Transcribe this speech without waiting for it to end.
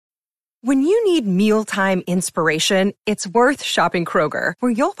When you need mealtime inspiration, it's worth shopping Kroger,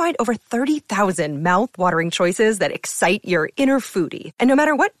 where you'll find over 30,000 mouth-watering choices that excite your inner foodie. And no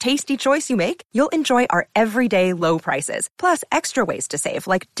matter what tasty choice you make, you'll enjoy our everyday low prices, plus extra ways to save,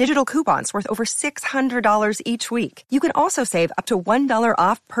 like digital coupons worth over $600 each week. You can also save up to $1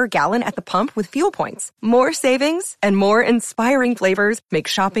 off per gallon at the pump with fuel points. More savings and more inspiring flavors make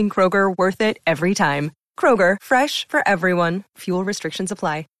shopping Kroger worth it every time. Kroger, fresh for everyone. Fuel restrictions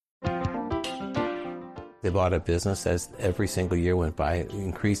apply. They bought a business as every single year went by, it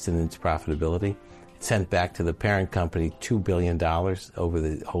increased in its profitability. It sent back to the parent company $2 billion over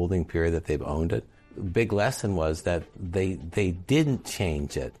the holding period that they've owned it. The big lesson was that they didn't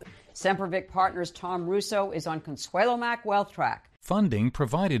change it. Sempervic Partners' Tom Russo is on Consuelo Mack Wealth Track. Funding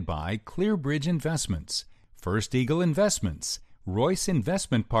provided by Clearbridge Investments, First Eagle Investments, Royce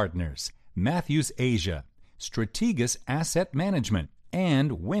Investment Partners, Matthews Asia, Strategas Asset Management,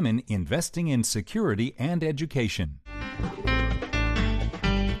 and Women Investing in Security and Education.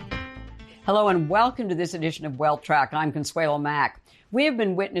 Hello and welcome to this edition of Wealth Track. I'm Consuelo Mack. We have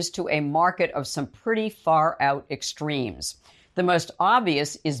been witness to a market of some pretty far-out extremes. The most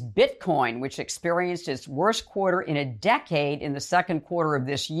obvious is Bitcoin, which experienced its worst quarter in a decade in the second quarter of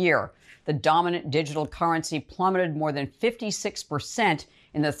this year. The dominant digital currency plummeted more than 56%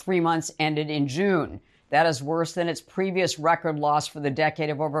 in the 3 months ended in June. That is worse than its previous record loss for the decade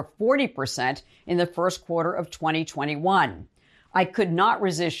of over 40% in the first quarter of 2021. I could not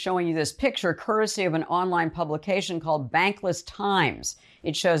resist showing you this picture courtesy of an online publication called Bankless Times.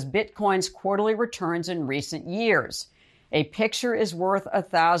 It shows Bitcoin's quarterly returns in recent years. A picture is worth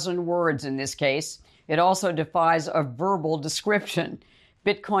 1,000 words in this case. It also defies a verbal description.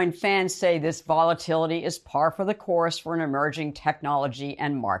 Bitcoin fans say this volatility is par for the course for an emerging technology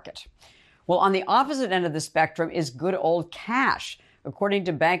and market. Well, on the opposite end of the spectrum is good old cash. According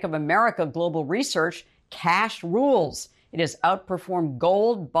to Bank of America Global Research, cash rules. It has outperformed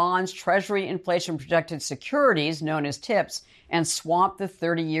gold, bonds, Treasury inflation-protected securities, known as TIPS, and swamped the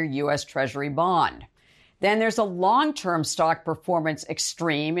 30-year U.S. Treasury bond. Then there's a long-term stock performance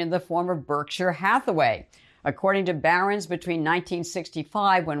extreme in the form of Berkshire Hathaway. According to Barron's, between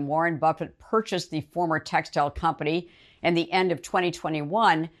 1965, when Warren Buffett purchased the former textile company, and the end of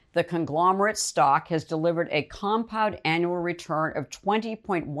 2021, the conglomerate stock has delivered a compound annual return of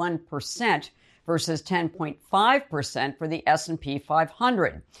 20.1% versus 10.5% for the S&P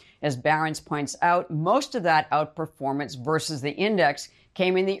 500. As Barron's points out, most of that outperformance versus the index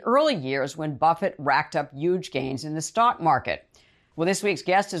came in the early years when Buffett racked up huge gains in the stock market. Well, this week's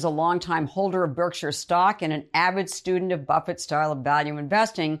guest is a longtime holder of Berkshire stock and an avid student of Buffett's style of value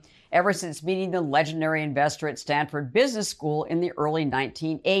investing ever since meeting the legendary investor at Stanford Business School in the early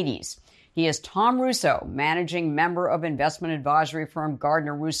 1980s. He is Tom Russo, managing member of investment advisory firm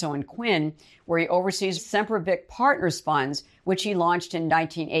Gardner Russo & Quinn, where he oversees Sempervic Partners funds, which he launched in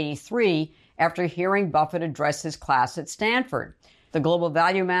 1983 after hearing Buffett address his class at Stanford. The global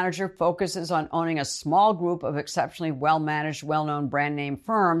value manager focuses on owning a small group of exceptionally well-managed, well-known brand name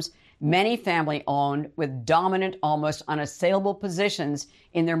firms, many family-owned, with dominant, almost unassailable positions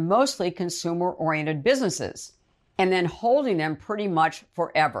in their mostly consumer-oriented businesses, and then holding them pretty much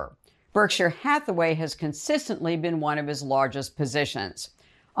forever. Berkshire Hathaway has consistently been one of his largest positions.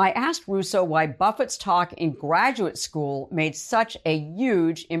 I asked Russo why Buffett's talk in graduate school made such a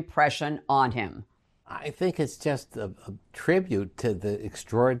huge impression on him. I think it's just a tribute to the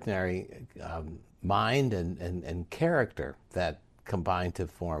extraordinary mind and character that combined to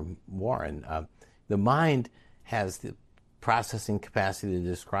form Warren. The mind has the processing capacity to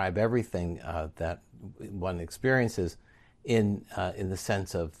describe everything that one experiences in the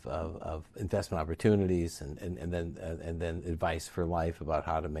sense of investment opportunities and then advice for life about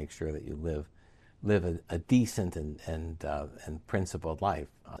how to make sure that you live a decent and principled life.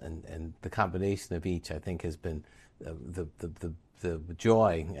 And the combination of each, I think, has been the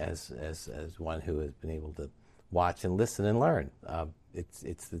joy as one who has been able to watch and listen and learn.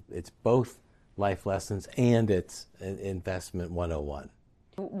 It's both life lessons and it's investment 101.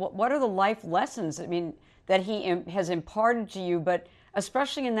 What are the life lessons, I mean, that he has imparted to you? But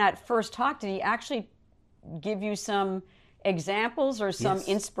especially in that first talk, did he actually give you some examples or some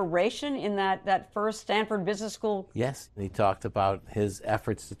inspiration in that first Stanford Business School? Yes. He talked about his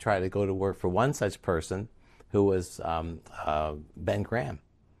efforts to try to go to work for one such person who was Ben Graham,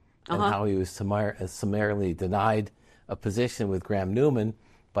 and how he was summarily denied a position with Graham Newman,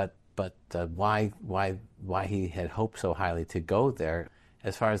 but why he had hoped so highly to go there.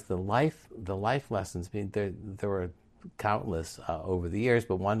 As far as the life lessons, I mean, there were countless over the years,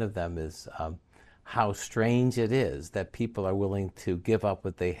 but one of them is how strange it is that people are willing to give up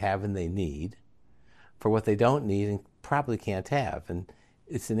what they have and they need for what they don't need and probably can't have. And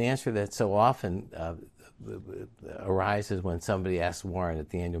it's an answer that so often arises when somebody asks Warren at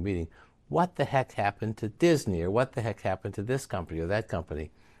the annual meeting, what the heck happened to Disney, or what the heck happened to this company or that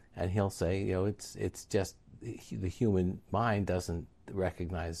company? And he'll say, it's just the human mind doesn't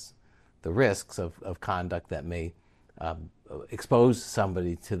recognize the risks of conduct that may expose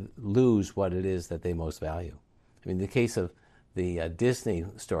somebody to lose what it is that they most value. I mean, the case of the Disney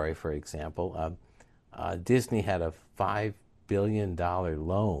story, for example, Disney had a $5 billion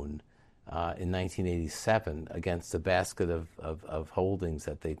loan in 1987 against a basket of holdings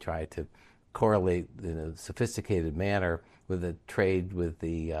that they tried to correlate in a sophisticated manner with a trade with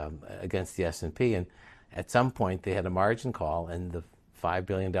the against the S&P. And at some point, they had a margin call, and the $5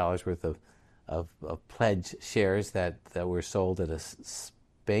 billion worth of pledged shares that were sold at a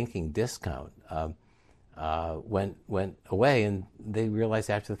spanking discount went away, and they realized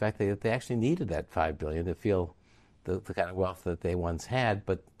after the fact that they actually needed that $5 billion to feel the kind of wealth that they once had,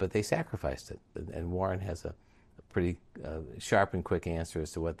 but they sacrificed it. And Warren has a pretty sharp and quick answer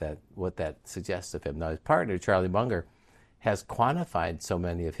as to what that suggests of him. Now, his partner, Charlie Munger, has quantified so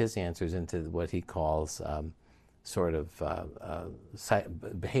many of his answers into what he calls sort of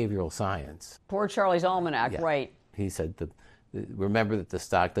behavioral science. Poor Charlie's Almanac, Yeah. right. He said, remember that the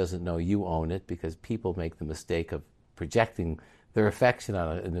stock doesn't know you own it, because people make the mistake of projecting their affection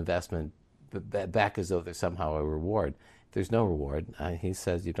on an investment back as though there's somehow a reward. There's no reward. He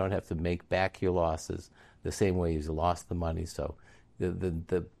says you don't have to make back your losses the same way you lost the money. So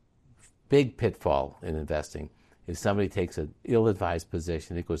the big pitfall in investing is somebody takes an ill-advised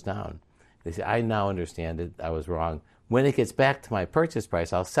position, it goes down. They say, I now understand it, I was wrong. When it gets back to my purchase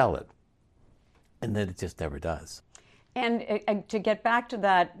price, I'll sell it. And then it just never does. And to get back to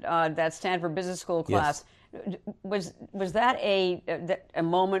that Stanford Business School class, yes. Was that a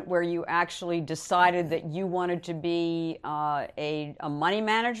moment where you actually decided that you wanted to be a money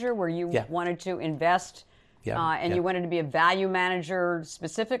manager, where you wanted to invest, and you wanted to be a value manager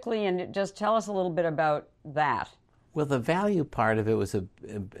specifically? And just tell us a little bit about that. Well, the value part of it was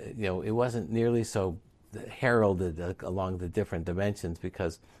it wasn't nearly so heralded along the different dimensions,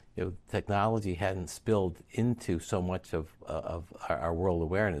 because technology hadn't spilled into so much of our world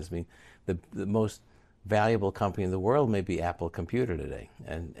awareness. I mean, the most valuable company in the world may be Apple Computer today,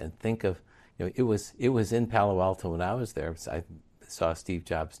 and think of it was in Palo Alto when I was there. I saw Steve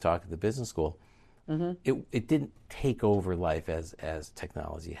Jobs talk at the business school. Mm-hmm. It didn't take over life as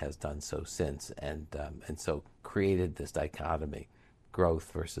technology has done so since, and so created this dichotomy,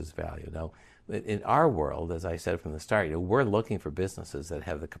 growth versus value. Now, in our world, as I said from the start, we're looking for businesses that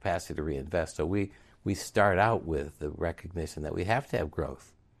have the capacity to reinvest. So we start out with the recognition that we have to have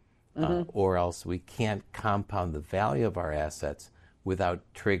growth, or else we can't compound the value of our assets without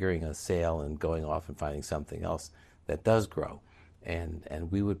triggering a sale and going off and finding something else that does grow. And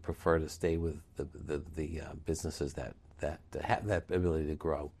we would prefer to stay with the businesses that have that ability to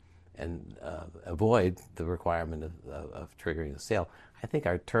grow, and avoid the requirement of triggering a sale. I think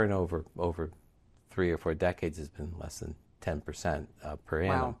our turnover over 3 or 4 decades has been less than 10% per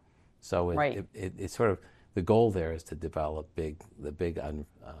annum. Wow. So it's sort of the goal there is to develop the big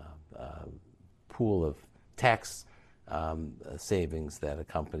pool of tax savings that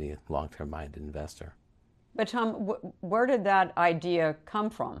accompany a long-term minded investor. But Tom, where did that idea come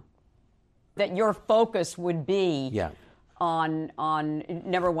from? That your focus would be on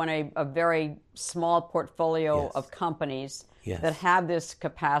number one, a very small portfolio of companies that have this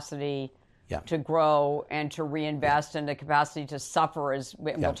capacity to grow and to reinvest, and the capacity to suffer,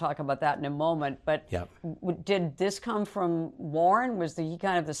 we'll talk about that in a moment. But did this come from Warren? Was he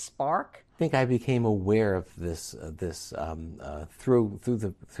kind of the spark? I think I became aware of this through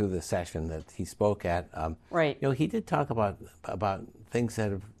the session that he spoke at. Right. He did talk about things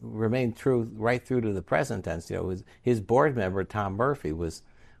that have remained true right through to the present tense. His board member Tom Murphy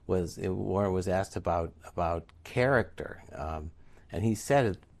Warren was asked about character, and he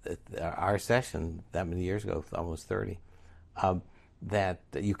said at our session that many years ago, almost 30, that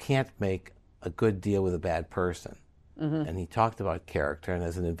you can't make a good deal with a bad person. Mm-hmm. And he talked about character. And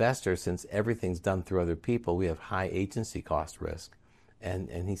as an investor, since everything's done through other people, we have high agency cost risk.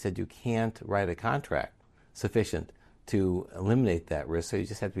 And he said you can't write a contract sufficient to eliminate that risk. So you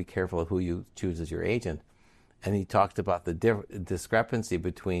just have to be careful of who you choose as your agent. And he talked about the discrepancy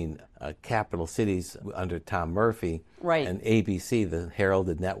between Capital Cities under Tom Murphy and ABC, the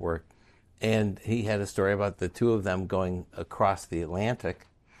heralded network. And he had a story about the two of them going across the Atlantic.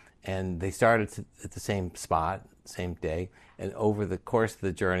 And they started at the same spot, same day. And over the course of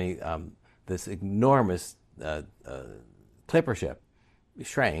the journey, this enormous clipper ship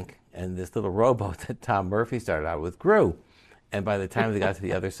shrank, and this little rowboat that Tom Murphy started out with grew. And by the time they got to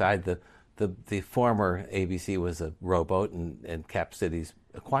the other side, the former ABC was a rowboat, and Cap Cities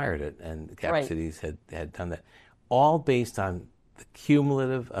acquired it, and Cap Cities had done that, all based on the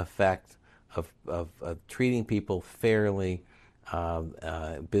cumulative effect of treating people fairly,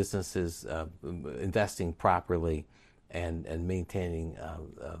 businesses investing properly, and maintaining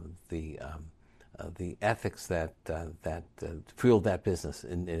the ethics that fueled that business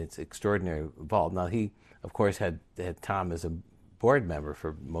in its extraordinary vault. Now, he, of course, had Tom as a board member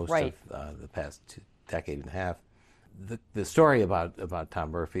for most of the past decade and a half. The story about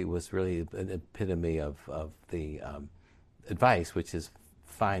Tom Murphy was really an epitome of the advice, which is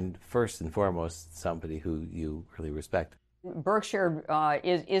find first and foremost somebody who you really respect. Berkshire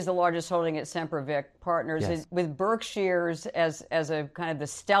is the largest holding at Sempervic Partners. Yes. With Berkshire's as a kind of the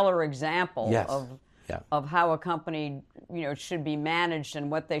stellar example of how a company should be managed and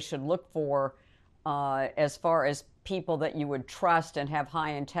what they should look for as far as people that you would trust and have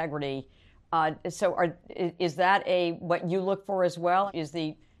high integrity. Is that what you look for as well? Is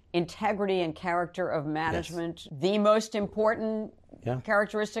the integrity and character of management the most important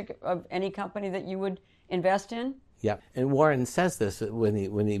characteristic of any company that you would invest in? Yeah, and Warren says this when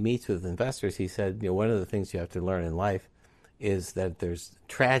he meets with investors. He said, one of the things you have to learn in life is that there's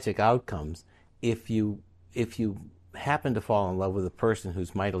tragic outcomes if you happen to fall in love with a person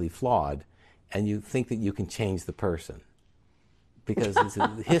who's mightily flawed, and you think that you can change the person, because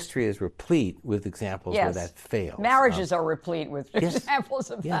history is replete with examples where that fails. Marriages are replete with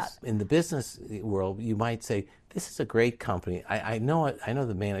examples of that. In the business world, you might say, "This is a great company. I know it. I know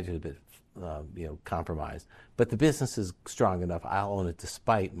the manager is a bit compromised, but the business is strong enough. I'll own it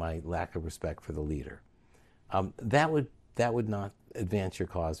despite my lack of respect for the leader." That would not advance your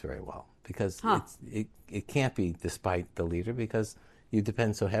cause very well, because it can't be despite the leader, because you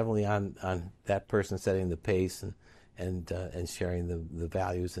depend so heavily on that person setting the pace and sharing the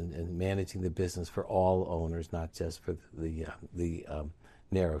values and managing the business for all owners, not just for the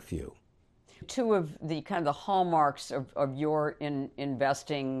narrow few. Two of the kind of the hallmarks of your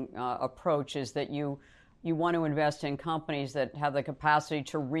investing approach is that you want to invest in companies that have the capacity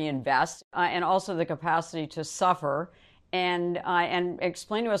to reinvest and also the capacity to suffer. And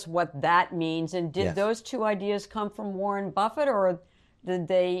explain to us what that means. And did those two ideas come from Warren Buffett, or did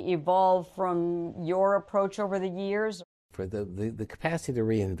they evolve from your approach over the years? For the capacity to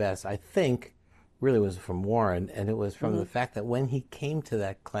reinvest, I think, really was from Warren, and it was from the fact that when he came to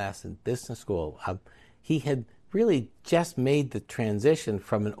that class in business school, he had really just made the transition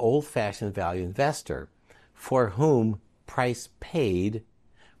from an old-fashioned value investor for whom price paid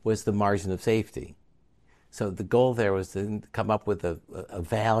was the margin of safety. So the goal there was to come up with a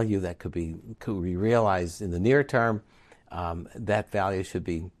value that could be realized in the near term. That value should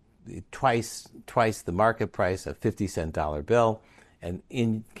be twice the market price, a 50-cent dollar bill, and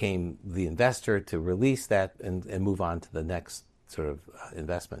in came the investor to release that and move on to the next sort of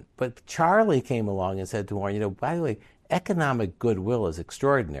investment. But Charlie came along and said to Warren, by the way, economic goodwill is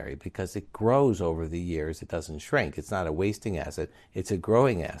extraordinary because it grows over the years. It doesn't shrink. It's not a wasting asset. It's a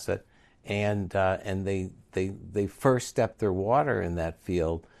growing asset. And they first stepped their water in that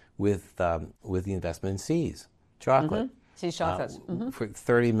field with the investment in See's chocolate. See's chocolates. For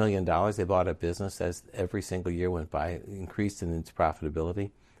 $30 million, they bought a business as every single year went by, increased in its profitability.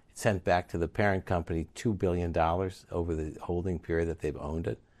 It sent back to the parent company $2 billion over the holding period that they've owned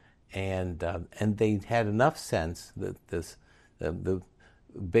it, and they had enough sense that the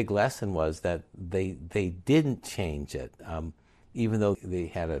big lesson was that they didn't change it, even though they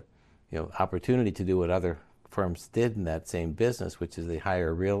had a opportunity to do what other firms did in that same business, which is they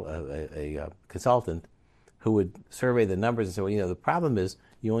hire a consultant who would survey the numbers and say, well, the problem is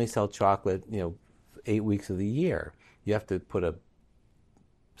you only sell chocolate, 8 weeks of the year. You have to put a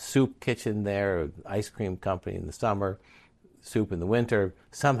soup kitchen there, an ice cream company in the summer, soup in the winter,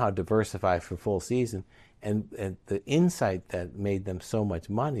 somehow diversify for full season. And the insight that made them so much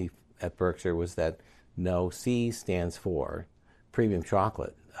money at Berkshire was that C stands for premium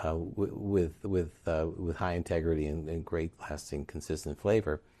chocolate. With high integrity and great lasting consistent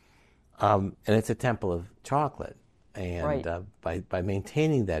flavor, and it's a temple of chocolate. And by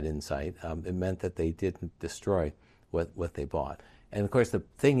maintaining that insight, it meant that they didn't destroy what they bought. And of course, the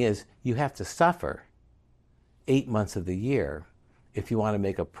thing is, you have to suffer 8 months of the year if you want to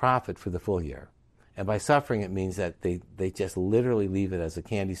make a profit for the full year. And by suffering, it means that they just literally leave it as a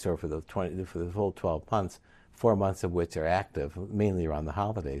candy store for the full 12 months. 4 months of which are active, mainly around the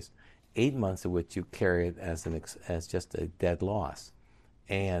holidays. 8 months of which you carry it as just a dead loss.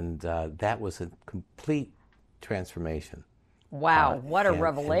 And that was a complete transformation. Wow, what a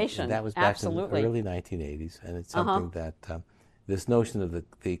revelation. And that was back Absolutely. in the early 1980s, and it's something that this notion of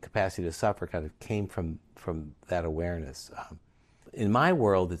the capacity to suffer kind of came from that awareness. In my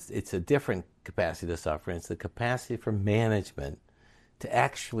world, it's a different capacity to suffer, and it's the capacity for management to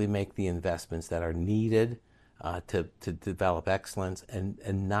actually make the investments that are needed to develop excellence,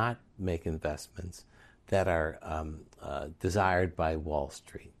 and not make investments that are desired by Wall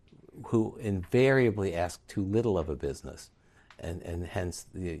Street, who invariably ask too little of a business, and hence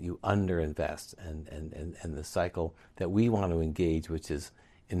you underinvest, and the cycle that we want to engage, which is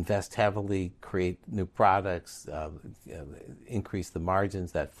invest heavily, create new products, increase the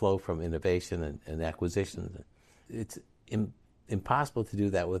margins that flow from innovation and acquisitions. It's impossible to do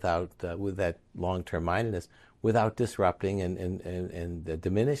that without with that long-term mindedness, without disrupting and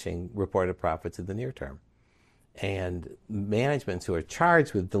diminishing reported profits in the near term. And managements who are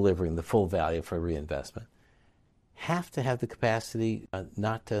charged with delivering the full value for reinvestment have to have the capacity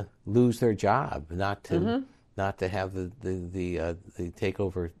not to lose their job, not to have the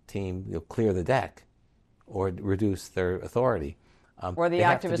takeover team clear the deck or reduce their authority. Or the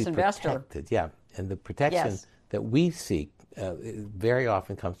activist investor. Yeah, and the protection that we seek very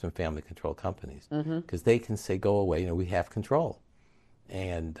often comes from family-controlled companies, because they can say, "Go away," we have control,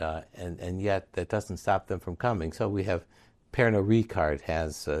 and yet that doesn't stop them from coming. So we have Pernod Ricard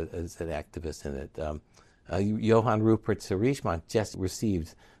has as an activist in it. Johann Rupert Richemont just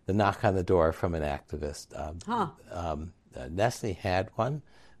received the knock on the door from an activist. Nestle had one.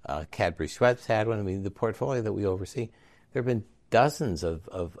 Cadbury Schweppes had one. I mean, the portfolio that we oversee, there have been dozens of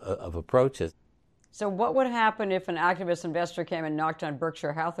approaches. So what would happen if an activist investor came and knocked on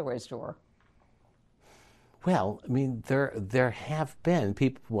Berkshire Hathaway's door? Well, I mean, there have been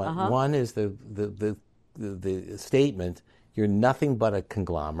people. One is the statement: "You're nothing but a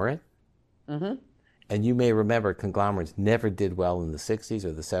conglomerate." And you may remember conglomerates never did well in the 60s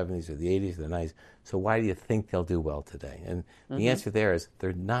or the 70s or the 80s or the 90s. So why do you think they'll do well today? And the answer there is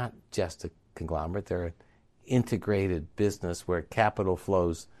they're not just a conglomerate. They're an integrated business where capital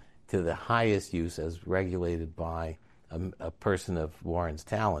flows to the highest use as regulated by a person of Warren's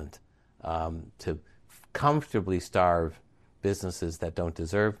talent to comfortably starve businesses that don't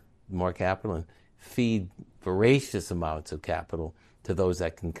deserve more capital and feed voracious amounts of capital to those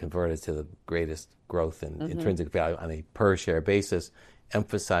that can convert it to the greatest growth in intrinsic value on a per-share basis.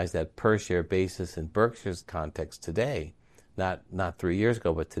 Emphasize that per-share basis in Berkshire's context today, not 3 years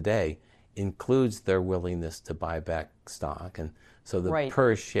ago, but today, includes their willingness to buy back stock. And so the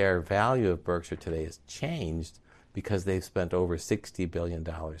per-share value of Berkshire today has changed because they've spent over $60 billion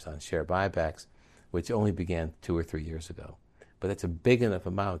on share buybacks, which only began 2 or 3 years ago. But it's a big enough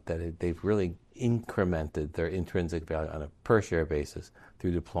amount that they've really incremented their intrinsic value on a per-share basis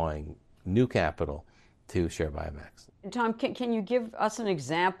through deploying new capital to share buybacks. Tom, can you give us an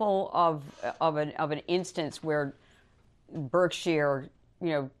example of an instance where Berkshire,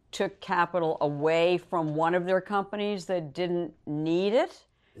 took capital away from one of their companies that didn't need it?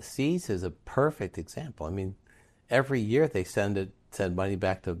 See's is a perfect example. I mean, every year they send money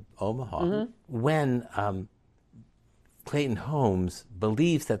back to Omaha. When Clayton Homes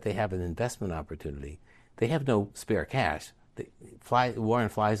believes that they have an investment opportunity, they have no spare cash. Warren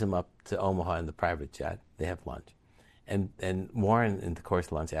flies them up to Omaha in the private jet. They have lunch. And Warren, in the course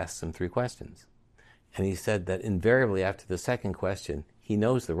of lunch, asks them 3 questions. And he said that invariably after the second question, he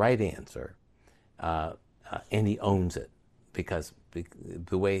knows the right answer, and he owns it because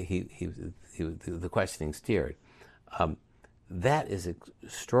the way the questioning steered. That is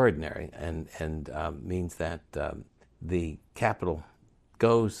extraordinary and means that the capital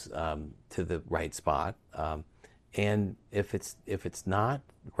goes to the right spot, and if it's not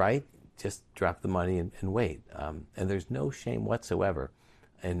right, just drop the money and wait. And there's no shame whatsoever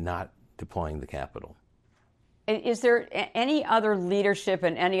in not deploying the capital. Is there any other leadership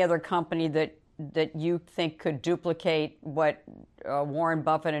in any other company that you think could duplicate what Warren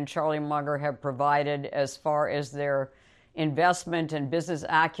Buffett and Charlie Munger have provided as far as their investment and business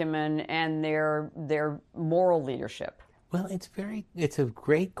acumen and their moral leadership? Well, it's a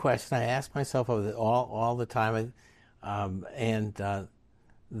great question. I ask myself all the time, and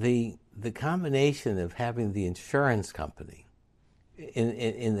the combination of having the insurance company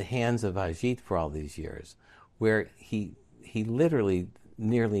in the hands of Ajit for all these years, where he literally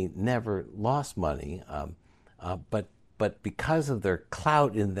nearly never lost money, but because of their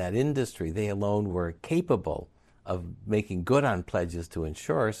clout in that industry, they alone were capable of making good on pledges to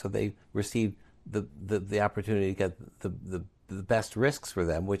insure, so they received the opportunity to get the best risks for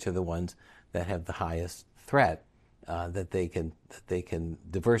them, which are the ones that have the highest threat that they can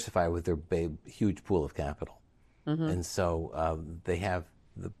diversify with their huge pool of capital. And so they have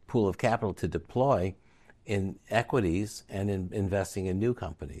the pool of capital to deploy in equities and in investing in new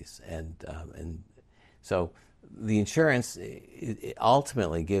companies. And so the insurance it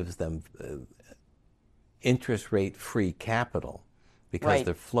ultimately gives them interest rate free capital because Right.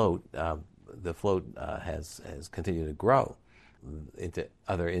 the float has continued to grow into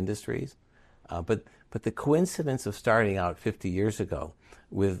other industries. But the coincidence of starting out 50 years ago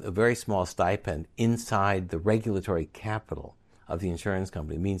with a very small stipend inside the regulatory capital of the insurance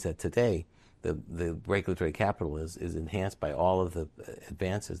company means that today the regulatory capital is enhanced by all of the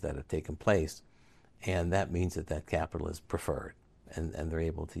advances that have taken place, and that means that capital is preferred, and they're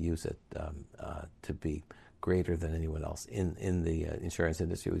able to use it to be greater than anyone else in the insurance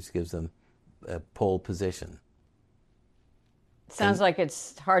industry, which gives them a pole position. Sounds like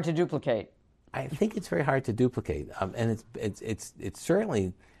it's hard to duplicate. I think it's very hard to duplicate, and it's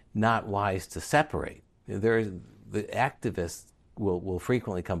certainly not wise to separate. The activists will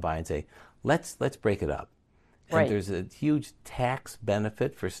frequently come by and say, let's break it up. And Right. there's a huge tax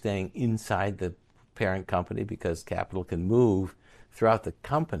benefit for staying inside the parent company because capital can move throughout the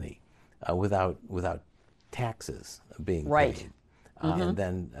company without taxes being Right. paid. And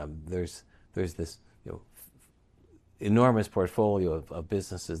then there's this enormous portfolio of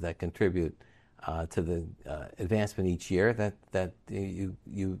businesses that contribute to the advancement each year that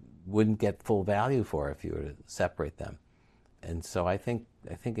you wouldn't get full value for if you were to separate them. And so I think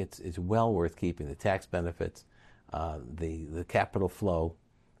it's well worth keeping the tax benefits, the capital flow,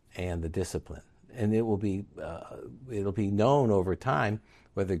 and the discipline. And it'll be known over time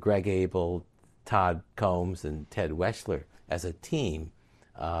whether Greg Abel, Todd Combs, and Ted Weschler as a team,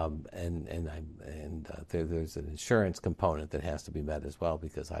 there's an insurance component that has to be met as well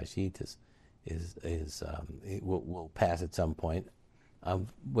because Ajit will pass at some point.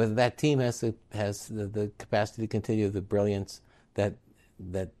 Whether that team has the capacity to continue the brilliance that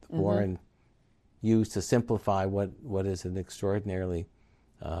Warren used to simplify what is an extraordinarily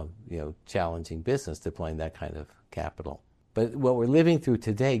challenging business, deploying that kind of capital. But what we're living through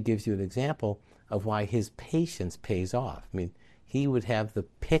today gives you an example of why his patience pays off. I mean, he would have the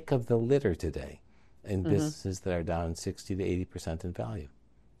pick of the litter today in businesses that are down 60 to 80% in value,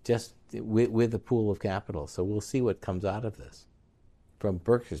 just with a pool of capital. So we'll see what comes out of this from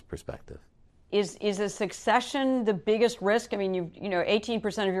Berkshire's perspective. Is a succession the biggest risk? I mean,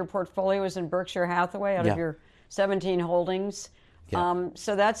 18% of your portfolio is in Berkshire Hathaway out of your 17 holdings. Yeah.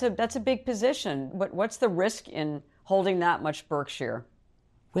 So that's a big position. What's the risk in holding that much Berkshire?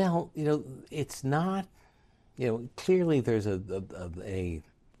 Well, it's not. Clearly there's a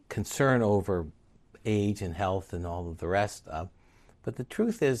concern over age and health and all of the rest. But the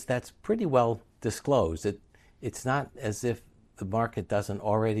truth is that's pretty well disclosed. It's not as if the market doesn't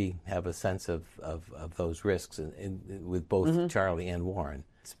already have a sense of those risks with both Charlie and Warren.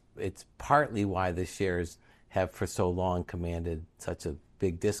 It's partly why the shares have for so long commanded such a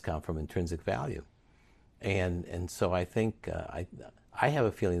big discount from intrinsic value. And so I think I have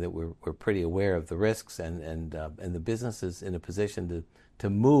a feeling that we're pretty aware of the risks, and the business is in a position to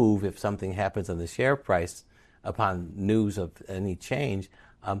move if something happens on the share price upon news of any change.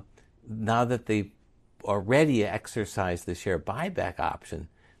 Now that they've already exercised the share buyback option,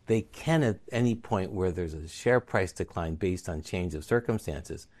 they can at any point where there's a share price decline based on change of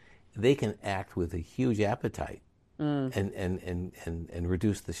circumstances, they can act with a huge appetite and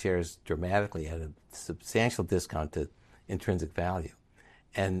reduce the shares dramatically at a substantial discount to intrinsic value.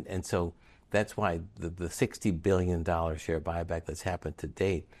 And so that's why the $60 billion share buyback that's happened to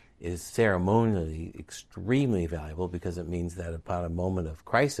date is ceremonially extremely valuable because it means that upon a moment of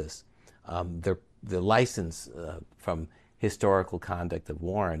crisis, the license from historical conduct of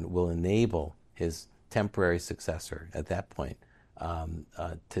Warren will enable his temporary successor at that point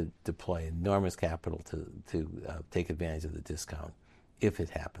to deploy enormous capital to take advantage of the discount if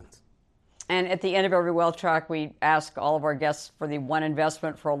it happens. And at the end of every Wealth Track, we ask all of our guests for the one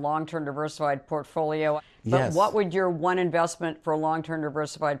investment for a long-term diversified portfolio. But Yes. What would your one investment for a long-term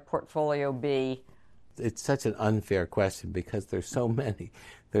diversified portfolio be? It's such an unfair question because there's so many.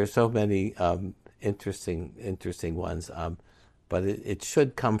 There's so many interesting ones. But it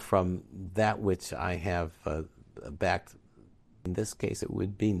should come from that which I have backed. In this case, it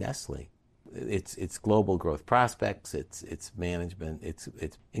would be Nestle. It's global growth prospects, it's management,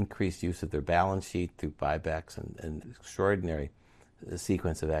 it's increased use of their balance sheet through buybacks and extraordinary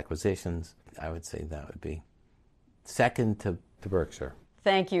sequence of acquisitions. I would say that would be second to Berkshire.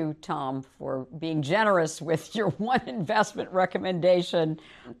 Thank you, Tom, for being generous with your one investment recommendation.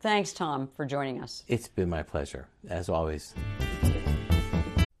 Thanks, Tom, for joining us. It's been my pleasure, as always.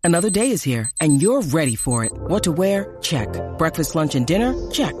 Another day is here, and you're ready for it. What to wear? Check. Breakfast, lunch, and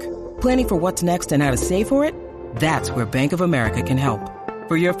dinner? Check. Planning for what's next and how to save for it? That's where Bank of America can help.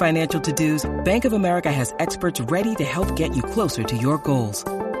 For your financial to-dos, Bank of America has experts ready to help get you closer to your goals.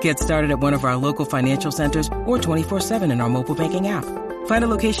 Get started at one of our local financial centers or 24/7 in our mobile banking app. Find a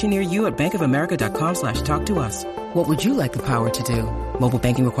location near you at bankofamerica.com/talktous. What would you like the power to do? Mobile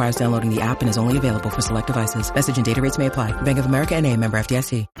banking requires downloading the app and is only available for select devices. Message and data rates may apply. Bank of America N.A., member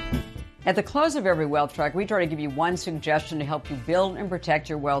FDIC. At the close of every Wealth Track, we try to give you one suggestion to help you build and protect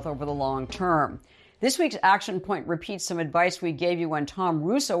your wealth over the long term. This week's action point repeats some advice we gave you when Tom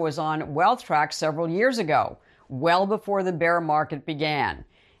Russo was on Wealth Track several years ago, well before the bear market began.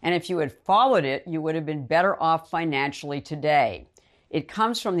 And if you had followed it, you would have been better off financially today. It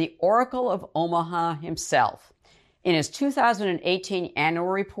comes from the Oracle of Omaha himself. In his 2018 annual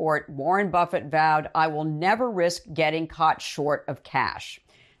report, Warren Buffett vowed, "I will never risk getting caught short of cash."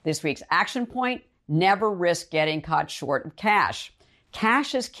 This week's action point, never risk getting caught short of cash.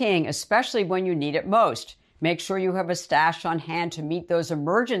 Cash is king, especially when you need it most. Make sure you have a stash on hand to meet those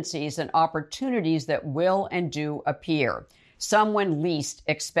emergencies and opportunities that will and do appear, some when least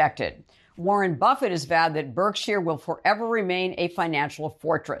expected. Warren Buffett has vowed that Berkshire will forever remain a financial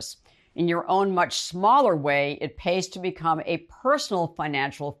fortress. In your own much smaller way, it pays to become a personal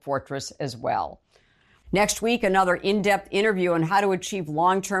financial fortress as well. Next week, another in-depth interview on how to achieve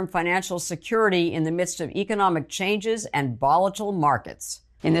long-term financial security in the midst of economic changes and volatile markets.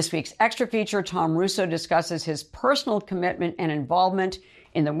 In this week's extra feature, Tom Russo discusses his personal commitment and involvement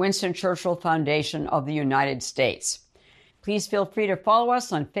in the Winston Churchill Foundation of the United States. Please feel free to follow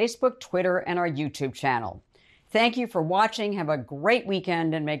us on Facebook, Twitter, and our YouTube channel. Thank you for watching. Have a great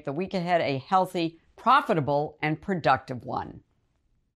weekend and make the week ahead a healthy, profitable, and productive one.